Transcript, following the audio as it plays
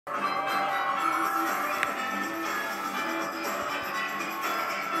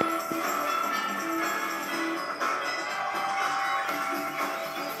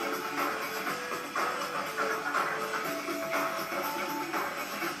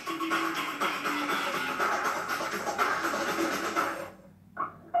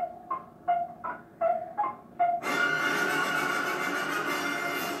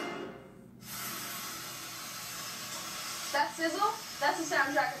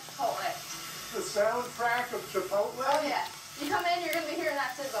Chipotle. The soundtrack of Chipotle? Oh yeah. You come in, you're going to be hearing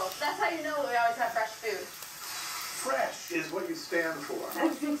that sizzle. That's how you know we always have fresh food. Fresh is what you stand for.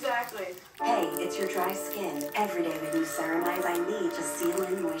 Exactly. Hey, it's your dry skin. Every day with new ceramides I need to seal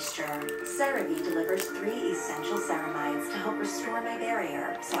in moisture. CeraVe delivers 3 essential ceramides to help restore my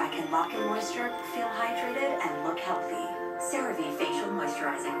barrier so I can lock in moisture, feel hydrated, and look healthy. CeraVe Facial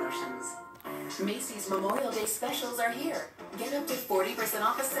Moisturizing Lotions. Macy's Memorial Day specials are here. Get up to 40%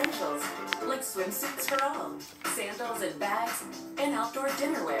 off essentials, like swimsuits for all, sandals and bags, and outdoor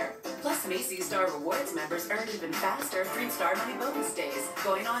dinnerware. Plus, Macy's Star Rewards members earn even faster 3-star money bonus days,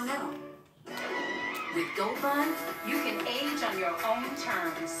 going on now. With Gold Bond, you can age on your own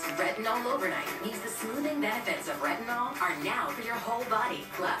terms. Retinol Overnight means the smoothing benefits of retinol are now for your whole body.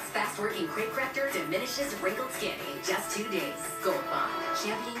 Plus, fast-working quick corrector diminishes wrinkled skin in just 2 days. Gold Bond,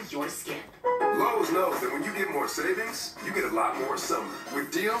 championing your skin. Lowe's knows that when you get more savings, you get a lot more summer.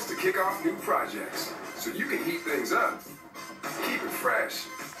 With deals to kick off new projects. So you can heat things up, keep it fresh,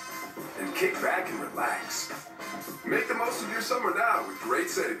 and kick back and relax. Make the most of your summer now with great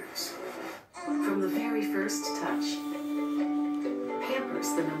savings. From the very first touch, Pampers,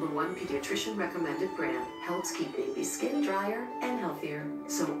 the #1 pediatrician recommended brand, helps keep baby skin drier and healthier,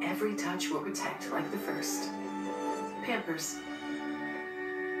 so every touch will protect like the first. Pampers.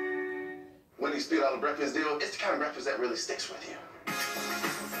 Wendy's $3 breakfast deal, it's the kind of breakfast that really sticks with you.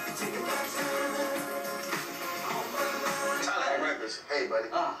 Breakfast. Hey, buddy.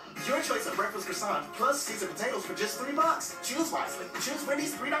 Your choice of breakfast croissant plus seasoned potatoes for just $3. Choose wisely. Choose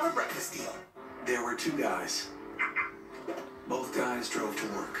Wendy's $3 breakfast deal. There were 2 guys. Both guys drove to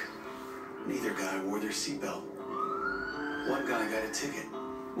work. Neither guy wore their seatbelt. One guy got a ticket.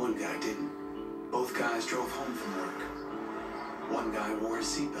 One guy didn't. Both guys drove home from work. One guy wore his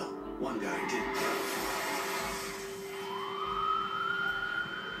seatbelt. One guy didn't.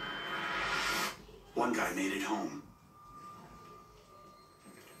 One guy made it home.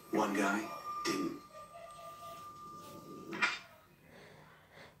 One guy didn't.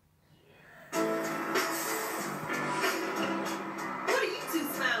 What are you two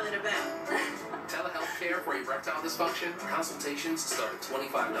smiling about? Telehealth care for erectile dysfunction. Consultations start at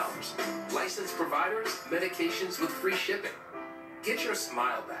 $25. Licensed providers, medications with free shipping. Get your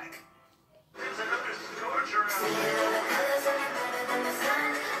smile back.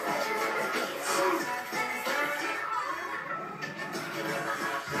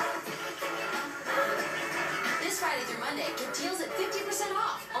 This Friday through Monday, get deals at 50%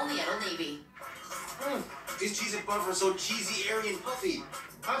 off, only at Old Navy. These cheese and butter are so cheesy, airy, and puffy.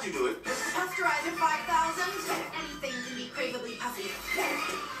 How'd you do it? Pasteurizer 5000. Anything can be craveably puffy.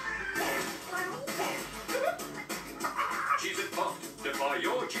 Cheese it puffed. Defy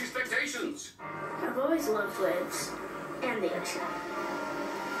your cheese expectations. I've always loved waves and the ocean.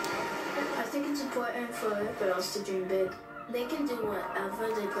 I think it's important for girls to dream big. They can do whatever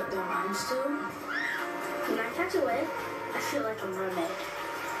they put their minds to. When I catch a wave, I feel like a mermaid.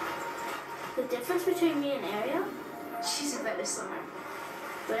 The difference between me and Ariel, she's a better swimmer,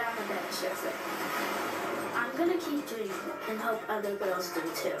 but I'm a better surfer. I'm gonna keep dreaming and hope other girls do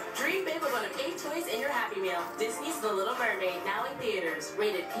too. Dream big with one of 8 toys in your Happy Meal. Disney's The Little Mermaid, now in theaters.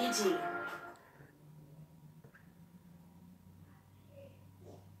 Rated PG.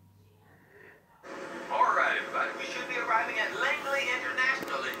 Alright, everybody, we should be arriving at Langley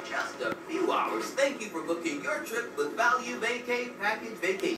International in just a few hours. Thank you for booking your trip with Value Vacay Package Vacation.